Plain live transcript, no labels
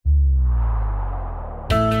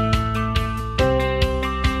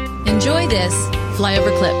this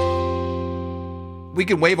Flyover clip. We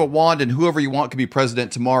can wave a wand and whoever you want can be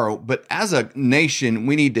president tomorrow, but as a nation,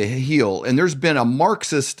 we need to heal. And there's been a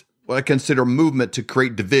Marxist, what I consider, movement to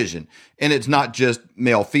create division. And it's not just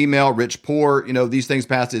male, female, rich, poor, these things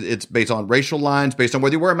passed. It's based on racial lines, based on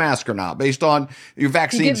whether you wear a mask or not, based on your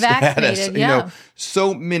vaccine status,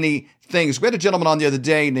 so many things. We had a gentleman on the other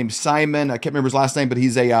day named Simon. I can't remember his last name, but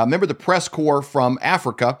he's a member of the press corps from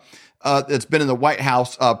Africa that's been in the White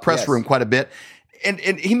House press room quite a bit. And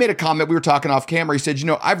he made a comment. We were talking off camera. He said,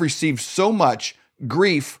 I've received so much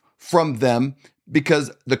grief from them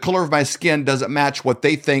because the color of my skin doesn't match what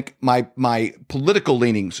they think my political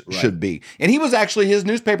leanings should be. And he was actually, his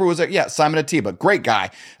newspaper was Simon Atiba, great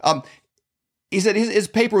guy. He said his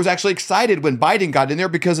paper was actually excited when Biden got in there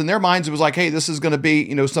because in their minds it was like, hey, this is going to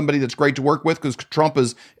be, somebody that's great to work with because Trump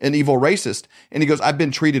is an evil racist. And he goes, I've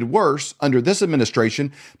been treated worse under this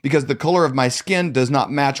administration because the color of my skin does not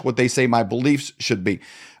match what they say my beliefs should be.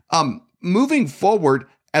 Moving forward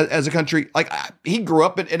as a country, he grew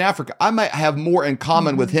up in Africa. I might have more in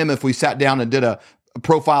common with him if we sat down and did a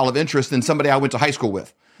profile of interest than somebody I went to high school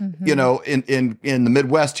with, in the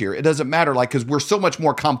Midwest here. It doesn't matter, because we're so much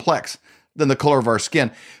more complex than the color of our skin.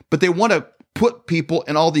 But they want to put people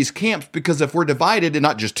in all these camps because if we're divided in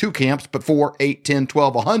not just 2 camps, but 4, 8, 10,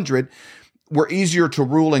 12, 100, we're easier to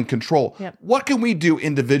rule and control. Yep. What can we do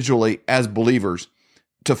individually as believers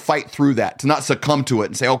to fight through that, to not succumb to it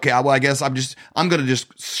and say, okay, well, I guess I'm going to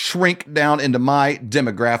just shrink down into my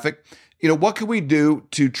demographic. What can we do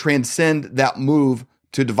to transcend that move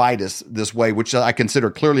to divide us this way, which I consider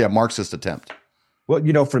clearly a Marxist attempt?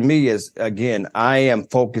 Well, for me I am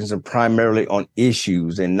focusing primarily on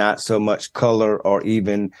issues and not so much color or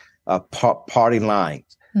even party lines.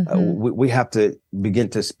 We have to begin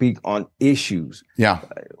to speak on issues. Yeah.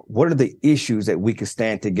 What are the issues that we can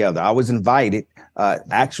stand together? I was invited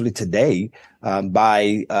actually today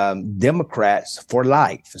by Democrats for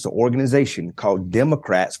Life. It's an organization called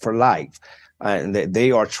Democrats for Life. And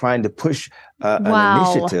they are trying to push an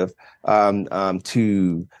initiative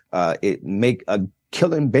to make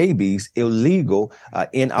killing babies illegal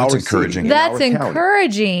in our city. That's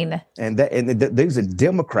encouraging. And these are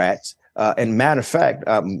Democrats. And matter of fact,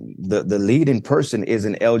 the leading person is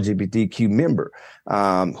an LGBTQ member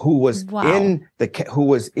who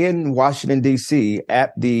was in Washington D.C.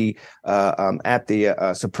 at the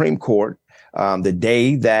Supreme Court the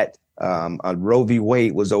day that Roe v.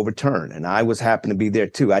 Wade was overturned, and I happened to be there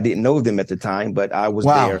too. I didn't know them at the time, but I was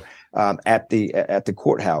there at the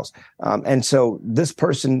courthouse. And so this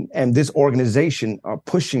person and this organization are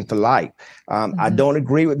pushing for life. I don't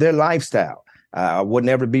agree with their lifestyle. I would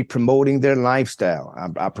never be promoting their lifestyle.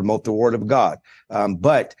 I promote the word of God.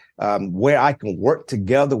 But where I can work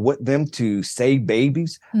together with them to save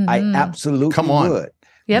babies, I absolutely would.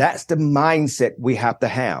 Yep. That's the mindset we have to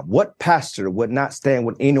have. What pastor would not stand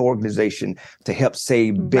with any organization to help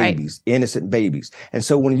save babies, innocent babies? And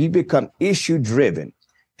so when you become issue driven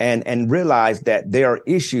and realize that there are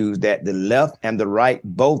issues that the left and the right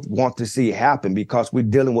both want to see happen because we're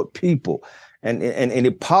dealing with people. And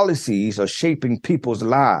the policies are shaping people's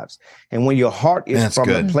lives. And when your heart is from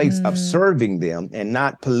a place of serving them and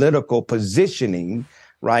not political positioning,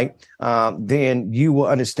 then you will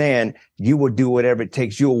understand you will do whatever it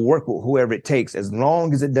takes. You'll work with whoever it takes as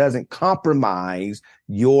long as it doesn't compromise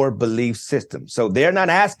your belief system. So they're not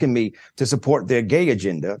asking me to support their gay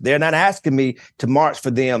agenda. They're not asking me to march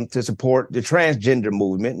for them to support the transgender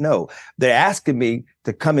movement. No, they're asking me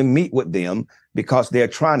to come and meet with them because they're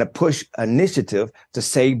trying to push initiative to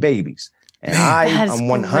save babies. And I am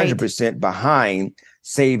 100% behind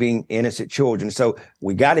saving innocent children. So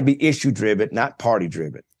we got to be issue driven, not party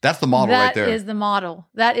driven. That's the model right there. That is the model.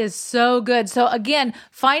 That is so good. So again,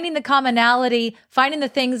 finding the commonality, finding the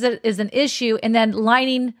things that is an issue, and then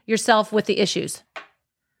lining yourself with the issues.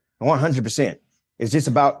 100%. It's just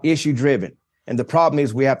about issue driven. And the problem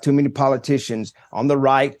is we have too many politicians on the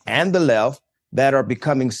right and the left that are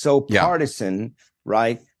becoming so partisan,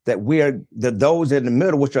 that those in the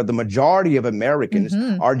middle, which are the majority of Americans,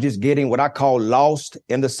 are just getting what I call lost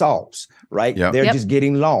in the sauce, They're just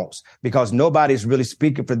getting lost because nobody's really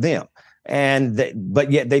speaking for them. But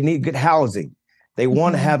yet they need good housing. They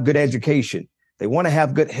want to have good education. They want to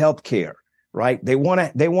have good health care, They want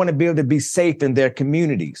to be able to be safe in their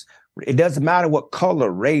communities. It doesn't matter what color,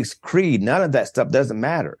 race, creed, none of that stuff doesn't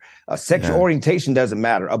matter. Sexual orientation doesn't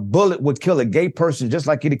matter. A bullet would kill a gay person just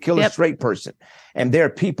like it'd kill a straight person. And there are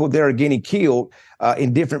people that are getting killed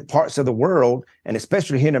in different parts of the world, and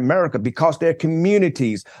especially here in America, because their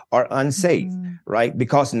communities are unsafe,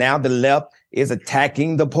 Because now the left is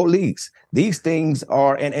attacking the police. These things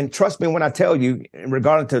are, and trust me when I tell you, in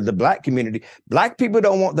regard to the Black community, Black people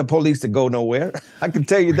don't want the police to go nowhere. I can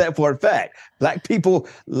tell you that for a fact. Black people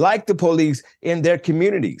like the police in their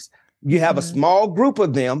communities. You have a small group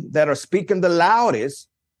of them that are speaking the loudest,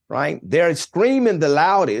 right? They're screaming the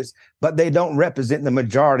loudest, but they don't represent the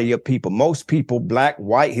majority of people. Most people, Black,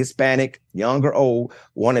 white, Hispanic, young or old,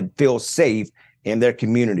 want to feel safe in their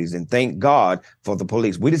communities, and thank God for the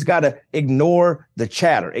police. We just got to ignore the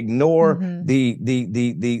chatter, ignore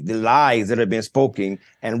the lies that have been spoken,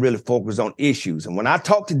 and really focus on issues. And when I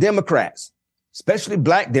talk to Democrats, especially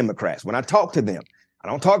Black Democrats, when I talk to them, I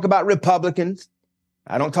don't talk about Republicans.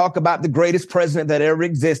 I don't talk about the greatest president that ever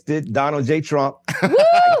existed, Donald J. Trump.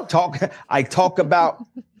 I talk about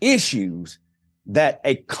issues that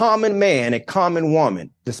a common man, a common woman,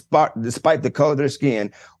 despite the color of their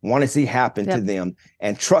skin, want to see happen to them.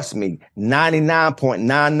 And trust me,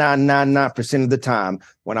 99.9999% of the time,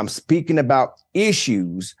 when I'm speaking about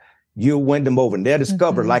issues, you'll win them over. And they're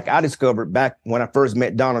discovered, like I discovered back when I first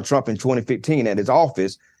met Donald Trump in 2015 at his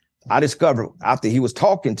office. I discovered after he was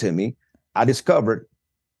talking to me, I discovered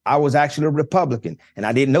I was actually a Republican, and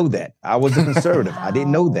I didn't know that. I was a conservative. I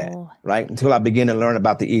didn't know that, right? Until I began to learn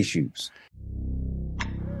about the issues.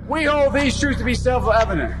 We hold these truths to be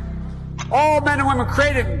self-evident. All men and women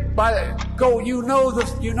created by you know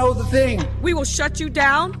the thing. We will shut you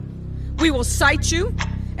down. We will cite you.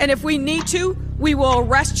 And if we need to, we will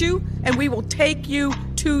arrest you and we will take you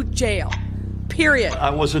to jail. Period. I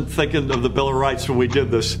wasn't thinking of the Bill of Rights when we did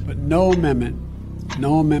this. But no amendment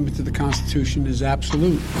to the Constitution is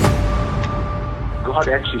absolute. God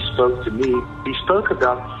actually spoke to me. He spoke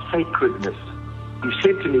about sacredness. He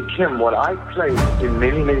said to me, Kim, what I place in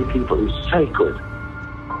many, many people is sacred.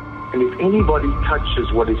 And if anybody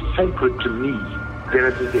touches what is sacred to me, then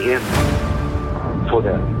it is the end for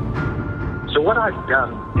them. So what I've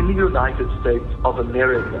done in the United States of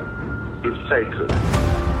America is sacred.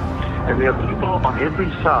 And there are people on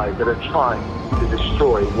every side that are trying to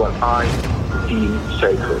destroy what I deem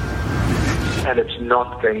sacred. And it's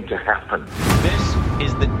not going to happen. This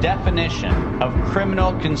is the definition of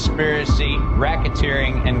criminal conspiracy,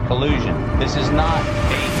 racketeering, and collusion. This is not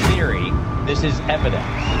a theory. This is evidence.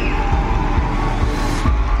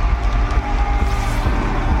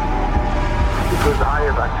 Because I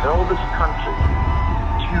have upheld this country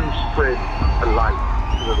to spread the light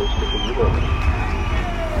to the rest of the world.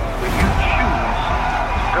 When you choose to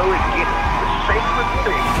go against the sacred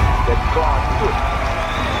thing that God put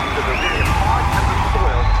to the very heart and the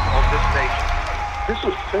soil of this nation, this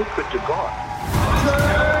was sacred to God.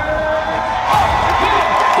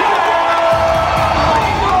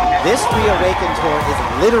 This Reawaken tour is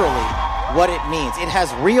literally what it means. It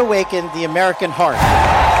has reawakened the American heart.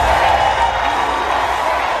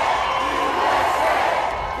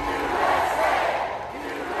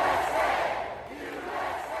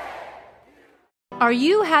 Are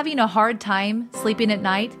you having a hard time sleeping at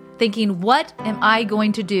night, thinking, what am I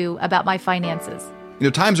going to do about my finances? You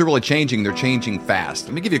know, times are really changing. They're changing fast.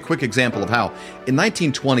 Let me give you a quick example of how. In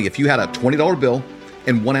 1920, if you had a $20 bill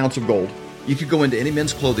and 1 ounce of gold, you could go into any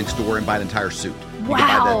men's clothing store and buy an entire suit. You could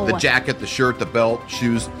buy the jacket, the shirt, the belt,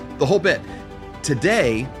 shoes, the whole bit.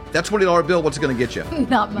 Today, that $20 bill, what's it going to get you?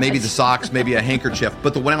 Not much. Maybe the socks, maybe a handkerchief,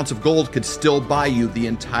 but the 1 ounce of gold could still buy you the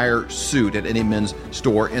entire suit at any men's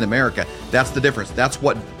store in America. That's the difference. That's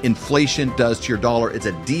what inflation does to your dollar. It's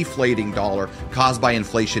a deflating dollar caused by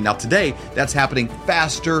inflation. Now today, that's happening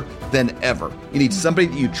faster than ever. You need somebody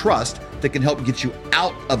that you trust that can help get you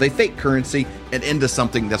out of a fake currency and into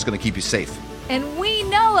something that's going to keep you safe. And we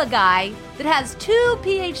know a guy that has 2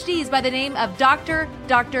 PhDs by the name of Dr.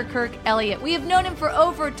 Kirk Elliott. We have known him for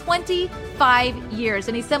over 25 years,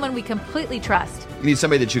 and he's someone we completely trust. You need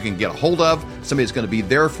somebody that you can get a hold of, somebody that's going to be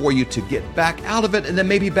there for you to get back out of it, and then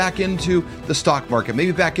maybe back into the stock market,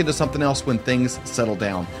 maybe back into something else when things settle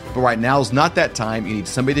down. But right now is not that time. You need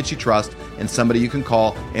somebody that you trust and somebody you can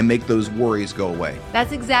call and make those worries go away.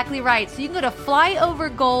 That's exactly right. So you can go to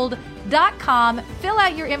flyovergold.com, fill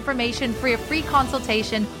out your information for a free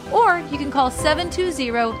consultation, or you can call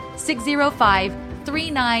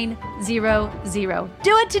 720-605-3900.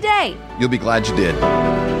 Do it today. You'll be glad you did.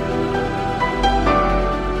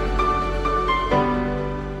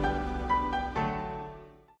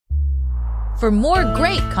 For more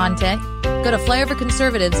great content, go to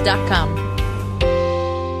flyoverconservatives.com.